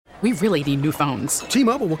We really need new phones.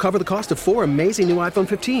 T-Mobile will cover the cost of 4 amazing new iPhone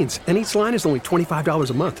 15s, and each line is only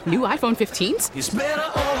 $25 a month. New iPhone 15s? It's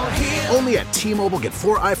better over here. Only at T-Mobile, get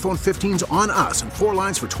 4 iPhone 15s on us and 4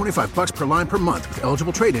 lines for $25 per line per month with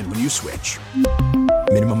eligible trade-in when you switch.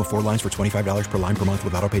 Minimum of 4 lines for $25 per line per month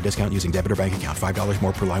with autopay discount using debit or bank account. $5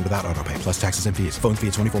 more per line without autopay, plus taxes and fees. Phone fee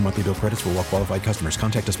at 24 monthly bill credits for well-qualified customers.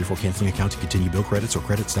 Contact us before canceling account to continue bill credits or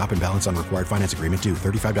credit stop and balance on required finance agreement due.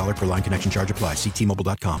 $35 per line connection charge applies. See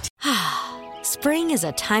T-Mobile.com. Spring is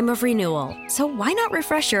a time of renewal, so why not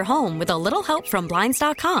refresh your home with a little help from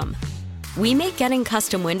Blinds.com? We make getting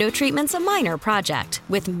custom window treatments a minor project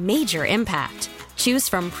with major impact. Choose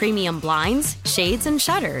from premium blinds, shades, and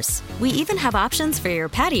shutters. We even have options for your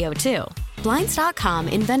patio, too. Blinds.com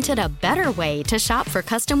invented a better way to shop for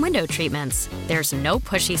custom window treatments. There's no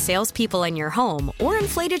pushy salespeople in your home or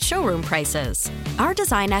inflated showroom prices. Our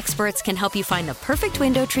design experts can help you find the perfect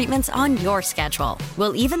window treatments on your schedule.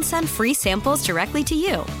 We'll even send free samples directly to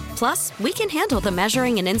you. Plus, we can handle the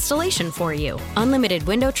measuring and installation for you. Unlimited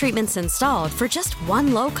window treatments installed for just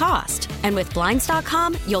one low cost. And with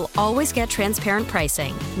Blinds.com, you'll always get transparent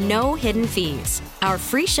pricing. No hidden fees. Our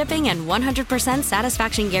free shipping and 100%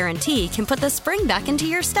 satisfaction guarantee can put the spring back into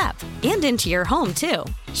your step and into your home, too.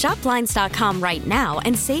 Shop Blinds.com right now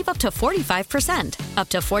and save up to 45%. Up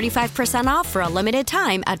to 45% off for a limited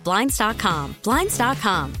time at Blinds.com.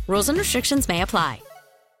 Blinds.com. Rules and restrictions may apply.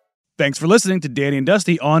 Thanks for listening to Danny and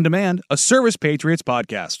Dusty On Demand, a Service Patriots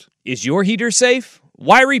podcast. Is your heater safe?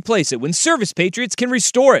 Why replace it when Service Patriots can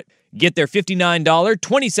restore it? Get their $59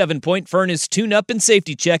 27-point furnace tune-up and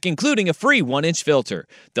safety check, including a free 1-inch filter.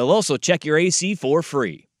 They'll also check your AC for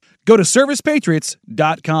free. Go to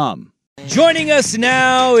ServicePatriots.com. Joining us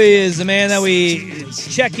now is a man that we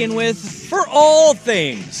check in with for all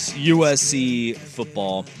things USC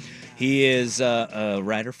football. He is a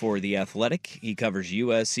writer for The Athletic. He covers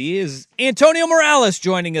USC. Is Antonio Morales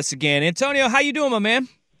joining us again? Antonio, how you doing, my man?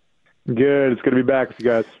 Good. It's good to be back with you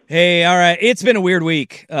guys. Hey, all right. It's been a weird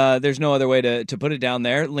week. There's no other way to put it down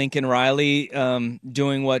there. Lincoln Riley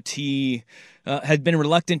doing what he had been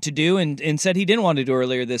reluctant to do and said he didn't want to do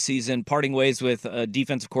earlier this season, parting ways with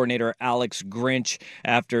defensive coordinator Alex Grinch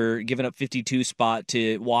after giving up 52 spot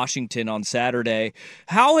to Washington on Saturday.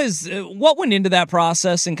 What went into that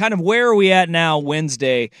process, and kind of where are we at now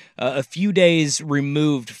Wednesday, a few days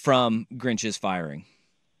removed from Grinch's firing?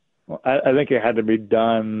 Well, I think it had to be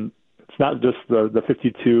done. It's not just the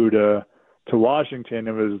 52 to Washington.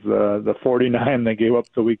 It was the 49 they gave up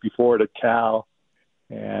the week before to Cal,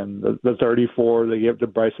 and the 34 they gave to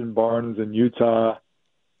Bryson Barnes in Utah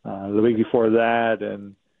the week before that,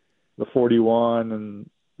 and the 41 and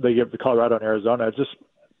they gave to Colorado and Arizona. It's just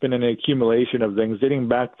been an accumulation of things dating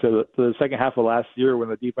back to the second half of last year when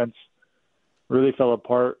the defense really fell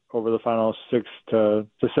apart over the final 6 to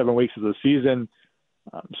 7 weeks of the season.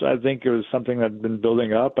 So I think it was something that had been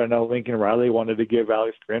building up. I know Lincoln Riley wanted to give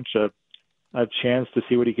Alex Grinch a chance to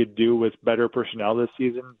see what he could do with better personnel this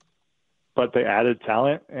season, but they added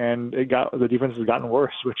talent, and the defense has gotten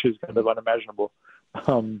worse, which is kind of unimaginable.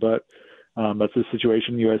 But that's the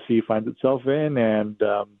situation USC finds itself in, and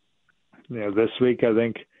this week I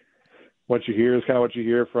think what you hear is kind of what you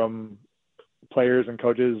hear from players and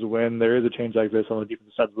coaches when there is a change like this on the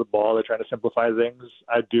defensive side of the ball. They're trying to simplify things.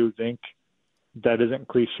 I do think that isn't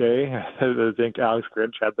cliche. I think Alex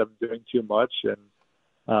Grinch had them doing too much and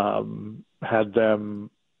had them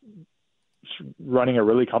running a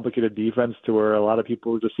really complicated defense to where a lot of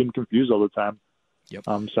people just seem confused all the time. Yep.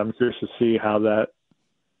 So I'm curious to see how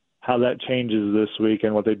that changes this week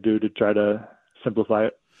and what they do to try to simplify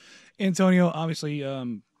it. Antonio, obviously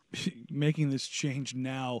making this change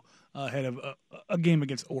now ahead of a game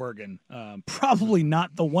against Oregon. Probably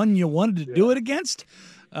not the one you wanted to do it against.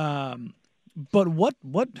 But what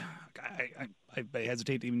I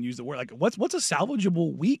hesitate to even use the word. Like, what's a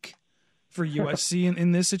salvageable week for USC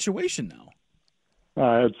in this situation now?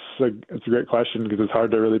 It's a great question because it's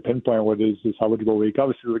hard to really pinpoint what is a salvageable week.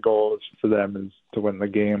 Obviously, the goal for them is to win the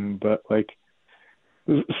game, but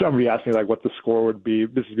somebody asked me what the score would be.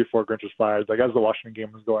 This is before Grinch was fired. As the Washington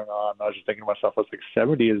game was going on, I was just thinking to myself, I was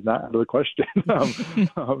 70 is not out of the question. Dan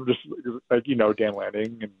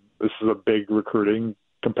Lanning, and this is a big recruiting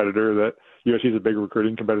competitor that USC is a big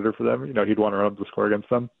recruiting competitor for them. He'd want to run up the score against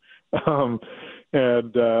them. So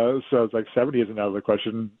it's 70 isn't out of the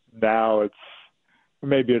question. Now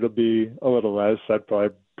maybe it'll be a little less. I'd probably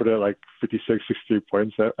put it at 56, 63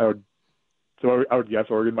 points. I would guess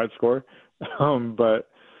Oregon might score. It's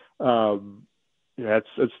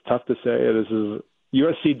tough to say.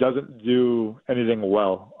 USC doesn't do anything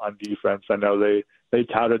well on defense. I know they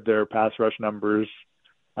touted their pass rush numbers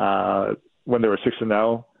when they were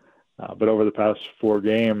 6-0. But over the past 4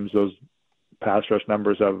 games, those pass rush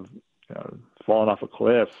numbers have fallen off a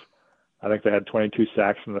cliff. I think they had 22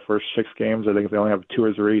 sacks in the first 6 games. I think they only have 2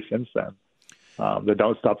 or 3 since then. They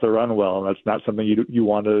don't stop the run well, and that's not something you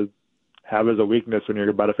want to have as a weakness when you're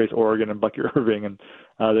about to face Oregon and Bucky Irving, and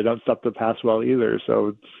they don't stop the pass well either.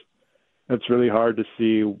 So it's really hard to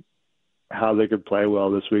see how they could play well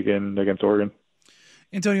this weekend against Oregon.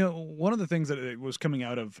 Antonio, one of the things that was coming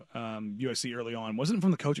out of USC early on wasn't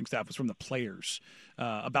from the coaching staff; it was from the players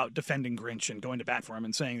about defending Grinch and going to bat for him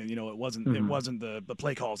and saying that it wasn't the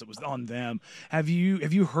play calls; it was on them. Have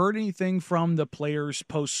you heard anything from the players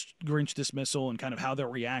post Grinch dismissal and kind of how they're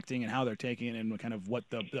reacting and how they're taking it and kind of what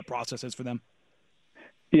the process is for them?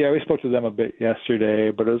 Yeah, we spoke to them a bit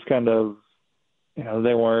yesterday, but it was kind of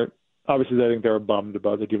they weren't. Obviously, I think they were bummed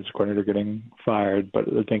about the defensive coordinator getting fired, but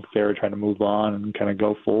I think they were trying to move on and kind of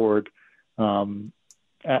go forward.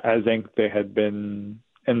 I think they had been,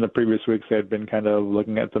 in the previous weeks, they had been kind of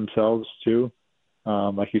looking at themselves too.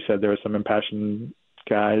 Like you said, there were some impassioned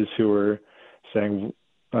guys who were saying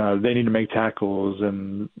they need to make tackles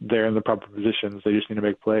and they're in the proper positions. They just need to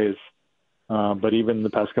make plays. But even the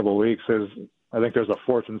past couple of weeks, I think there's a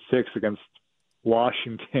 4th and 6 against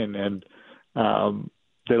Washington, and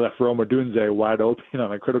they left Rome Odunze wide open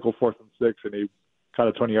on a critical 4th and 6, and he caught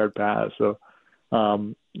a 20-yard pass. So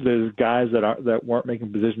there's guys that weren't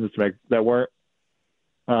making positions that weren't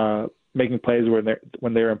making plays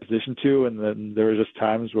when they were in position to, and then there were just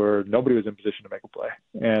times where nobody was in position to make a play.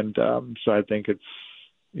 And so I think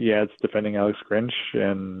it's defending Alex Grinch,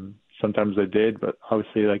 and sometimes they did, but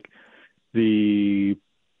obviously the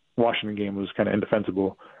Washington game was kind of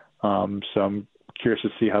indefensible. So I'm curious to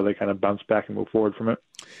see how they kind of bounce back and move forward from it.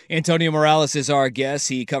 Antonio Morales is our guest.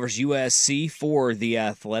 He covers USC for The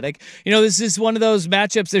Athletic. This is one of those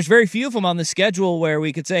matchups. There's very few of them on the schedule where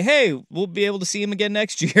we could say, hey, we'll be able to see him again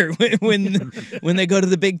next year when they go to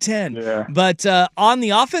the Big Ten. Yeah. But on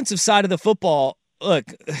the offensive side of the football, look,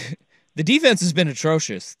 the defense has been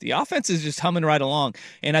atrocious. The offense is just humming right along.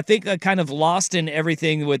 And I think kind of lost in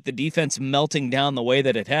everything with the defense melting down the way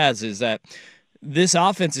that it has is that this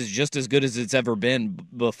offense is just as good as it's ever been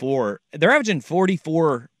before. They're averaging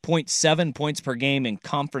 44.7 points per game in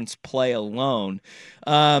conference play alone.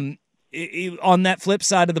 On that flip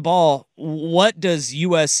side of the ball, what does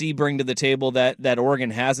USC bring to the table that Oregon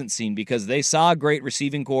hasn't seen? Because they saw a great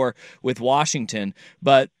receiving core with Washington,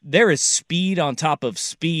 but there is speed on top of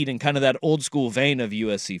speed and kind of that old school vein of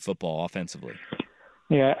USC football offensively.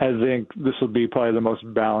 Yeah, I think this will be probably the most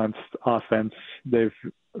balanced offense they've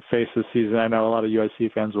faced this season. I know a lot of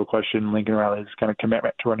USC fans will question Lincoln Riley's kind of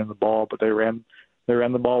commitment to running the ball, but they ran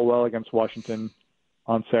the ball well against Washington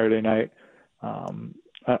on Saturday night.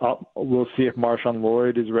 We'll see if Marshawn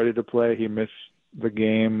Lloyd is ready to play. He missed the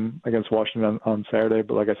game against Washington on Saturday,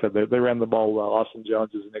 but like I said, they ran the ball well. Austin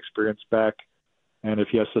Jones is an experienced back, and if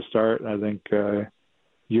he has to start, I think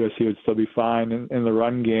USC would still be fine in the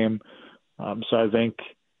run game. So I think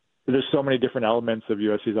there's so many different elements of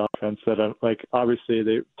USC's offense that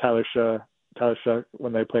obviously Tyler Shaw,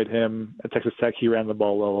 when they played him at Texas Tech, he ran the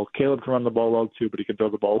ball well. Caleb can run the ball well too, but he can throw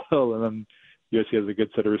the ball well. And then USC has a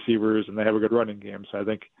good set of receivers and they have a good running game. So I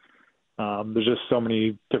think there's just so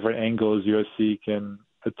many different angles USC can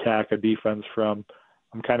attack a defense from.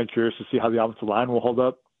 I'm kind of curious to see how the offensive line will hold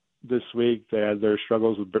up this week. They had their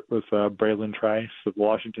struggles with Braylon Trice of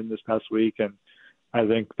Washington this past week, and I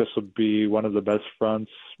think this will be one of the best fronts.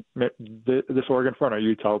 This Oregon front or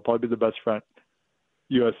Utah will probably be the best front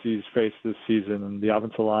USC's faced this season. And the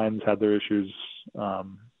offensive lines had their issues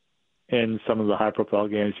in some of the high-profile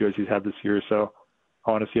games USC's had this year. So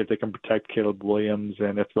I want to see if they can protect Caleb Williams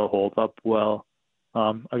and if they'll hold up well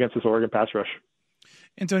against this Oregon pass rush.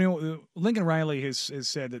 Antonio, Lincoln Riley has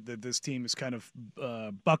said that this team is kind of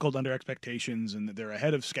buckled under expectations and that they're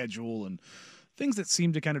ahead of schedule and things that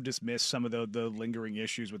seem to kind of dismiss some of the lingering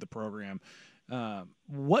issues with the program.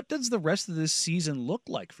 What does the rest of this season look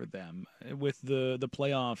like for them with the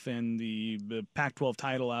playoff and the Pac-12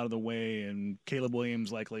 title out of the way and Caleb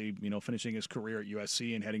Williams likely, finishing his career at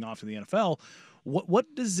USC and heading off to the NFL?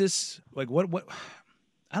 What does this what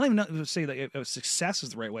I don't even know if say that success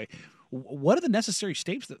is the right way. What are the necessary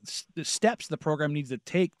steps the program needs to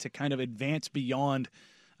take to kind of advance beyond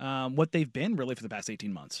what they've been really for the past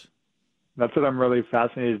 18 months? That's what I'm really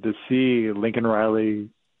fascinated to see. Lincoln Riley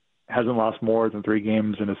hasn't lost more than 3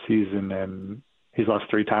 games in a season, and he's lost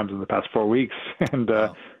 3 times in the past 4 weeks. And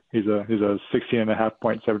wow. He's a 16.5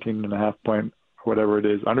 point, 17.5 point, whatever it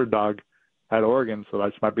is, underdog at Oregon. So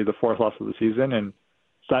that might be the 4th loss of the season, and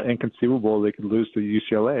it's not inconceivable they could lose to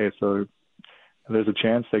UCLA. So there's a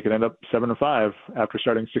chance they could end up 7-5 after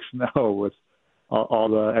starting 6-0 with all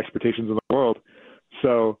the expectations in the world.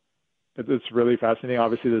 So it's really fascinating.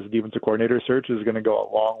 Obviously, this defensive coordinator search is going to go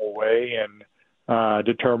a long way in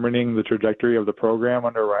determining the trajectory of the program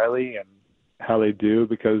under Riley and how they do,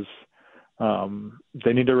 because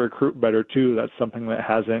they need to recruit better too. That's something that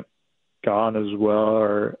hasn't gone as well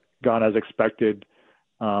or gone as expected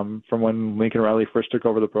from when Lincoln Riley first took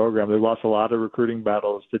over the program. They lost a lot of recruiting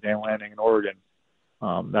battles to Dan Lanning in Oregon.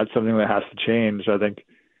 That's something that has to change. I think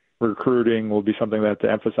recruiting will be something that I have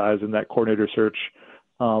to emphasize in that coordinator search.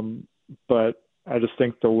 But I just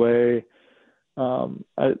think the way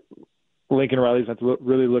Lincoln Riley's have to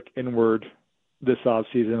really look inward this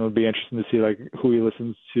offseason. It'll be interesting to see like who he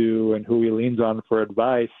listens to and who he leans on for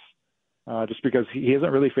advice, just because he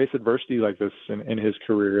hasn't really faced adversity like this in his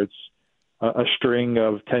career. It's a string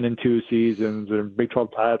of 10-2 seasons and Big 12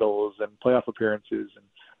 titles and playoff appearances and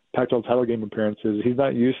Pac-12 title game appearances. He's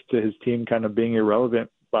not used to his team kind of being irrelevant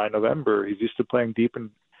by November. He's used to playing deep into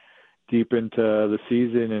the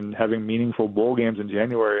season and having meaningful bowl games in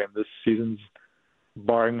January. And this season's,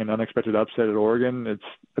 barring an unexpected upset at Oregon,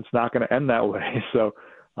 it's not going to end that way. So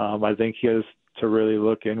I think he has to really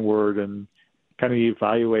look inward and kind of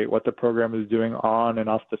evaluate what the program is doing on and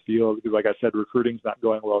off the field. Because like I said, recruiting's not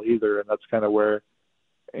going well either. And that's kind of where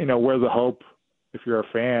the hope, if you're a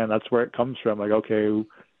fan, that's where it comes from. Like, okay,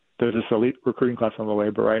 there's this elite recruiting class on the way,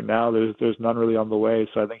 but right now there's none really on the way.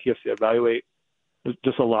 So I think he has to evaluate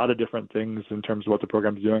just a lot of different things in terms of what the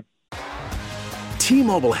program's doing.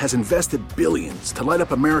 T-Mobile has invested billions to light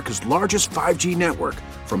up America's largest 5G network,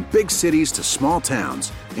 from big cities to small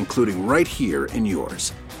towns, including right here in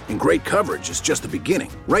yours. And great coverage is just the beginning.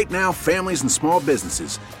 Right now, families and small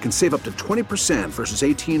businesses can save up to 20% versus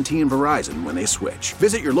AT&T and Verizon when they switch.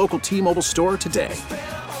 Visit your local T-Mobile store today.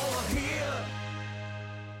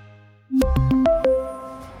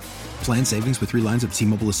 Plan savings with 3 lines of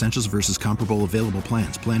T-Mobile Essentials versus comparable available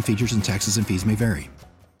plans. Plan features and taxes and fees may vary.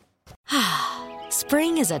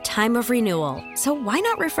 Spring is a time of renewal, so why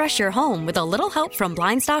not refresh your home with a little help from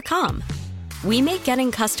Blinds.com? We make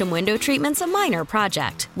getting custom window treatments a minor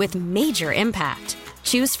project with major impact.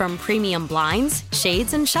 Choose from premium blinds,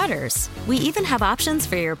 shades, and shutters. We even have options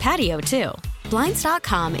for your patio, too.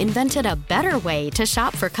 Blinds.com invented a better way to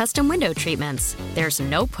shop for custom window treatments. There's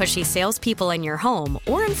no pushy salespeople in your home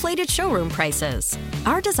or inflated showroom prices.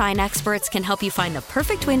 Our design experts can help you find the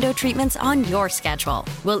perfect window treatments on your schedule.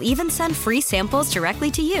 We'll even send free samples directly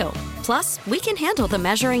to you. Plus, we can handle the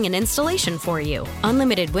measuring and installation for you.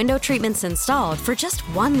 Unlimited window treatments installed for just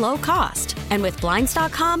one low cost. And with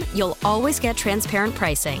Blinds.com, you'll always get transparent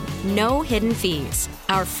pricing. No hidden fees.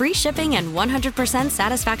 Our free shipping and 100%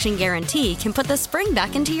 satisfaction guarantee can put the spring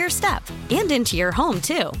back into your step and into your home,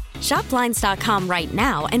 too. Shop Blinds.com right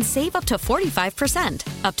now and save up to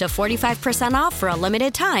 45%. Up to 45% off for a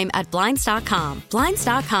limited time at Blinds.com.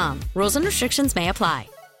 Blinds.com. Rules and restrictions may apply.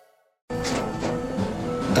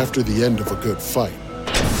 After the end of a good fight,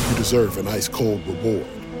 you deserve an ice-cold reward.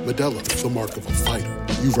 Modelo is the mark of a fighter.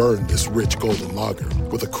 You've earned this rich golden lager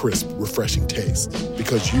with a crisp, refreshing taste.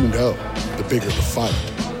 Because you know, the bigger the fight,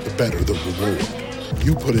 the better the reward.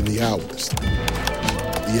 You put in the hours,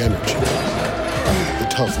 the energy, the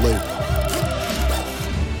tough labor.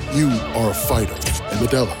 You are a fighter, and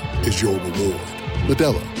Modelo is your reward.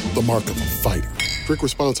 Modelo, the mark of a fighter. Drink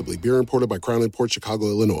responsibly. Beer imported by Crown Imports, Chicago,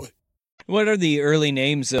 Illinois. What are the early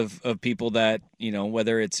names of people that,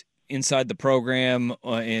 whether it's inside the program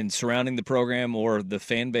and surrounding the program or the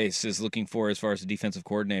fan base is looking for as far as a defensive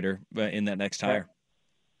coordinator in that next hire?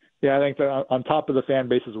 Yeah, I think that on top of the fan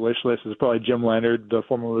base's wish list is probably Jim Leonard, the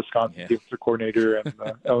former Wisconsin defensive coordinator and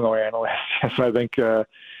Illinois analyst. So I think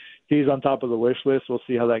he's on top of the wish list. We'll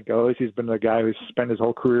see how that goes. He's been the guy who's spent his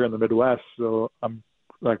whole career in the Midwest. So I'm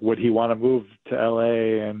like, would he want to move to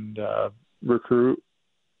LA and recruit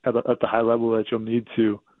at the high level that you'll need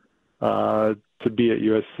to be at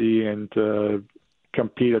USC and to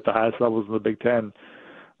compete at the highest levels in the Big Ten?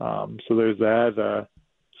 So there's that.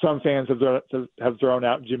 Some fans have thrown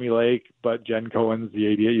out Jimmy Lake, but Jen Cohen's the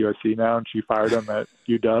AD at USC now, and she fired him at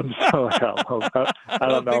UW. So I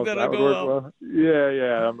don't know if that would work well.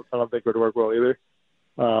 Yeah, I don't think it would work well either.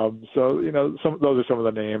 So those are some of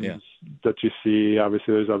the names that you see.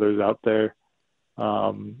 Obviously, there's others out there,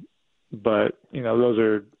 but those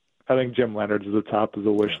are. I think Jim Leonard's at the top of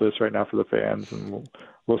the wish list right now for the fans, and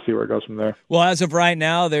we'll see where it goes from there. Well, as of right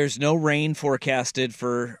now, there's no rain forecasted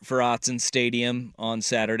for Autzen Stadium on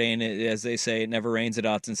Saturday, and as they say, it never rains at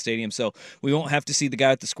Autzen Stadium, so we won't have to see the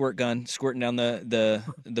guy with the squirt gun squirting down the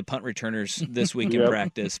punt returners this week in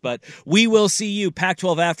practice. But we will see you,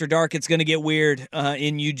 Pac-12 After Dark. It's going to get weird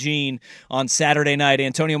in Eugene on Saturday night.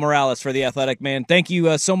 Antonio Morales for The Athletic, man. Thank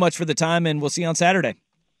you so much for the time, and we'll see you on Saturday.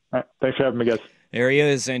 All right, thanks for having me, guys. There he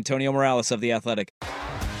is, Antonio Morales of The Athletic.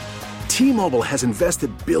 T-Mobile has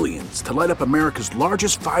invested billions to light up America's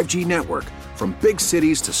largest 5G network, from big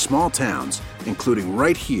cities to small towns, including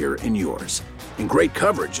right here in yours. And great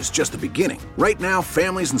coverage is just the beginning. Right now,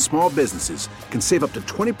 families and small businesses can save up to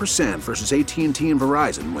 20% versus AT&T and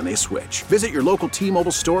Verizon when they switch. Visit your local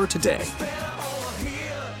T-Mobile store today.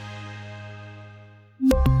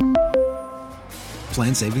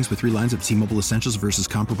 Plan savings with 3 lines of T-Mobile Essentials versus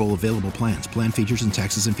comparable available plans. Plan features and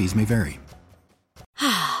taxes and fees may vary.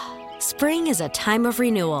 Spring is a time of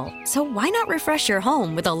renewal, so why not refresh your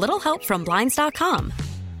home with a little help from Blinds.com?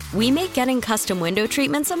 We make getting custom window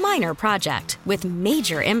treatments a minor project with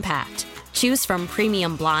major impact. Choose from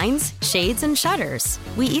premium blinds, shades, and shutters.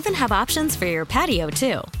 We even have options for your patio,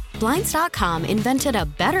 too. Blinds.com invented a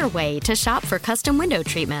better way to shop for custom window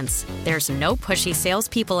treatments. There's no pushy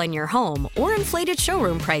salespeople in your home or inflated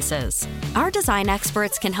showroom prices. Our design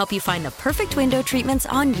experts can help you find the perfect window treatments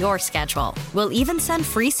on your schedule. We'll even send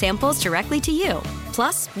free samples directly to you.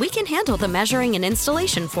 Plus, we can handle the measuring and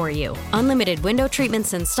installation for you. Unlimited window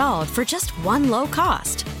treatments installed for just one low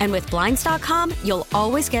cost. And with Blinds.com, you'll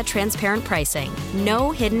always get transparent pricing.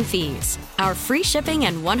 No hidden fees. Our free shipping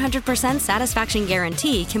and 100% satisfaction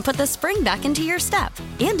guarantee can put the spring back into your step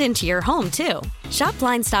and into your home, too. Shop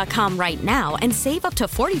Blinds.com right now and save up to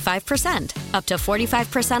 45%. Up to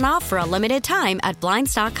 45% off for a limited time at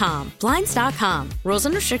Blinds.com. Blinds.com. Rules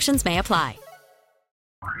and restrictions may apply.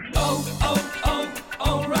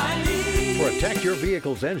 O'Reilly. Protect your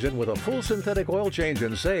vehicle's engine with a full synthetic oil change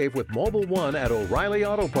and save with Mobil 1 at O'Reilly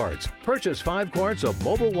Auto Parts. Purchase 5 quarts of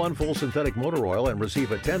Mobil 1 full synthetic motor oil and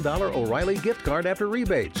receive a $10 O'Reilly gift card after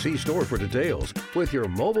rebate. See store for details. With your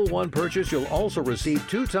Mobil 1 purchase, you'll also receive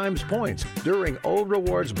 2 times points during O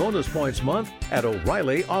Rewards Bonus Points Month at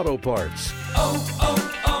O'Reilly Auto Parts.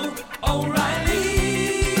 O'Reilly.